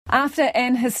After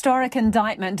an historic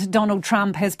indictment, Donald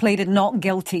Trump has pleaded not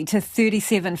guilty to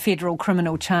 37 federal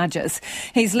criminal charges.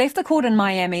 He's left the court in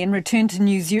Miami and returned to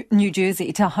New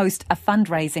Jersey to host a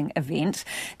fundraising event.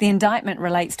 The indictment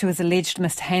relates to his alleged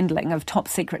mishandling of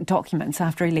top-secret documents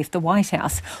after he left the White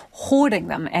House, hoarding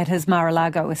them at his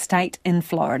Mar-A-Lago estate in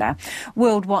Florida.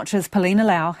 Worldwatch's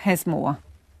Perlina has more.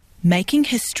 Making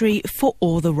history for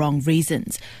all the wrong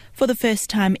reasons. For the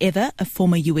first time ever, a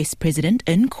former US president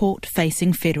in court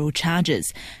facing federal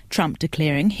charges, Trump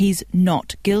declaring he's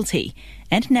not guilty.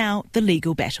 And now the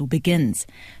legal battle begins.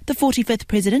 The 45th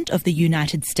president of the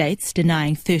United States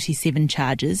denying 37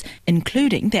 charges,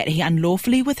 including that he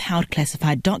unlawfully withheld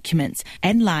classified documents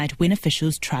and lied when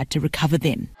officials tried to recover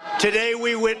them. Today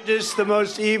we witnessed the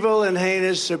most evil and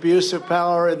heinous abuse of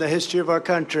power in the history of our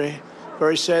country.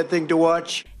 Very sad thing to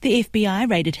watch. The FBI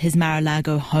raided his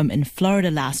Mar-A-Lago home in Florida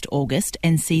last August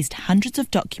and seized hundreds of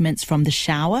documents from the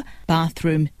shower,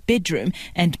 bathroom, bedroom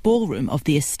and ballroom of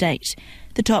the estate.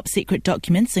 The top secret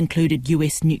documents included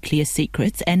US nuclear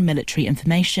secrets and military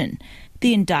information.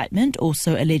 The indictment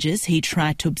also alleges he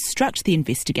tried to obstruct the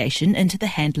investigation into the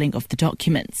handling of the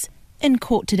documents. In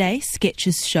court today,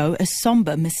 sketches show a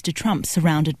sombre Mr. Trump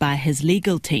surrounded by his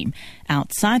legal team.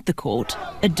 Outside the court,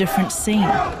 a different scene.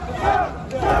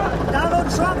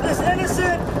 Donald Trump is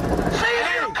innocent!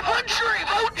 Save your country!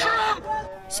 Vote Trump!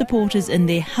 Supporters in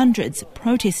their hundreds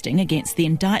protesting against the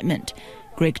indictment.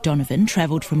 Greg Donovan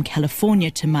travelled from California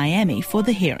to Miami for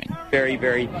the hearing. Very,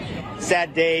 very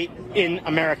sad day in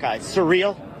America. It's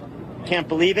surreal. Can't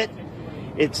believe it.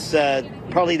 It's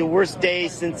probably the worst day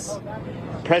since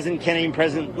President Kennedy and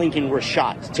President Lincoln were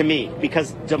shot, to me,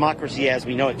 because democracy as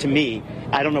we know it, to me,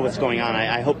 I don't know what's going on.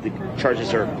 I hope the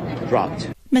charges are dropped.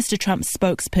 Mr. Trump's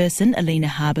spokesperson, Alina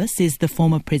Harbour, says the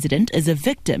former president is a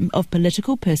victim of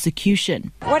political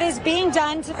persecution. What is being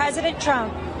done to President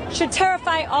Trump should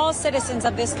terrify all citizens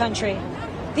of this country.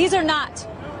 These are not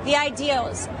the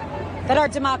ideals that our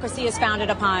democracy is founded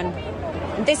upon.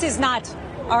 This is not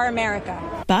our America.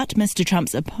 But Mr.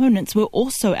 Trump's opponents were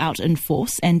also out in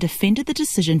force and defended the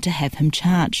decision to have him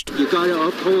charged. You got to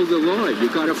uphold the law. You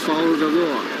got to follow the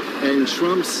law. And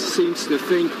Trump seems to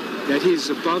think that he's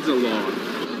above the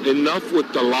law. Enough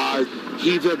with the lies.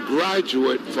 He's a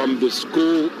graduate from the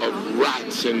School of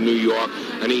Rats in New York,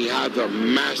 and he has a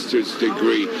master's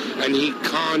degree, and he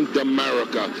conned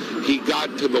America. He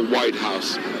got to the White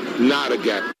House. Not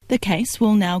again. The case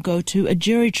will now go to a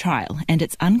jury trial, and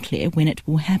it's unclear when it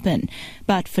will happen.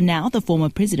 But for now, the former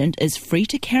president is free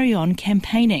to carry on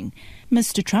campaigning.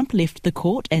 Mr. Trump left the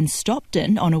court and stopped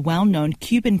in on a well-known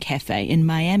Cuban cafe in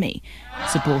Miami.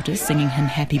 Supporters singing him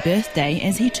happy birthday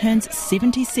as he turns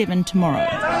 77 tomorrow.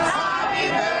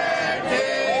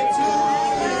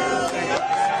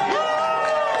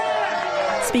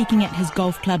 Speaking at his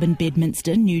golf club in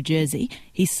Bedminster, New Jersey,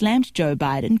 he slammed Joe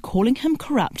Biden, calling him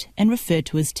corrupt and referred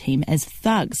to his team as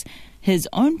thugs. His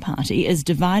own party is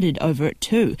divided over it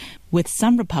too, with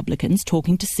some Republicans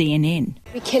talking to CNN.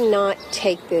 We cannot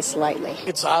take this lightly.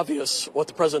 It's obvious what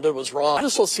the president did was wrong. I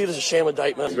just don't see it as a sham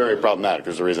indictment. It's very problematic.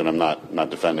 There's a reason I'm not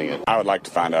defending it. I would like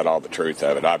to find out all the truth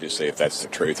of it. Obviously, if that's the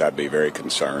truth, I'd be very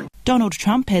concerned. Donald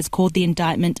Trump has called the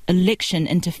indictment election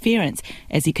interference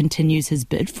as he continues his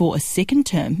bid for a second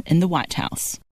term in the White House.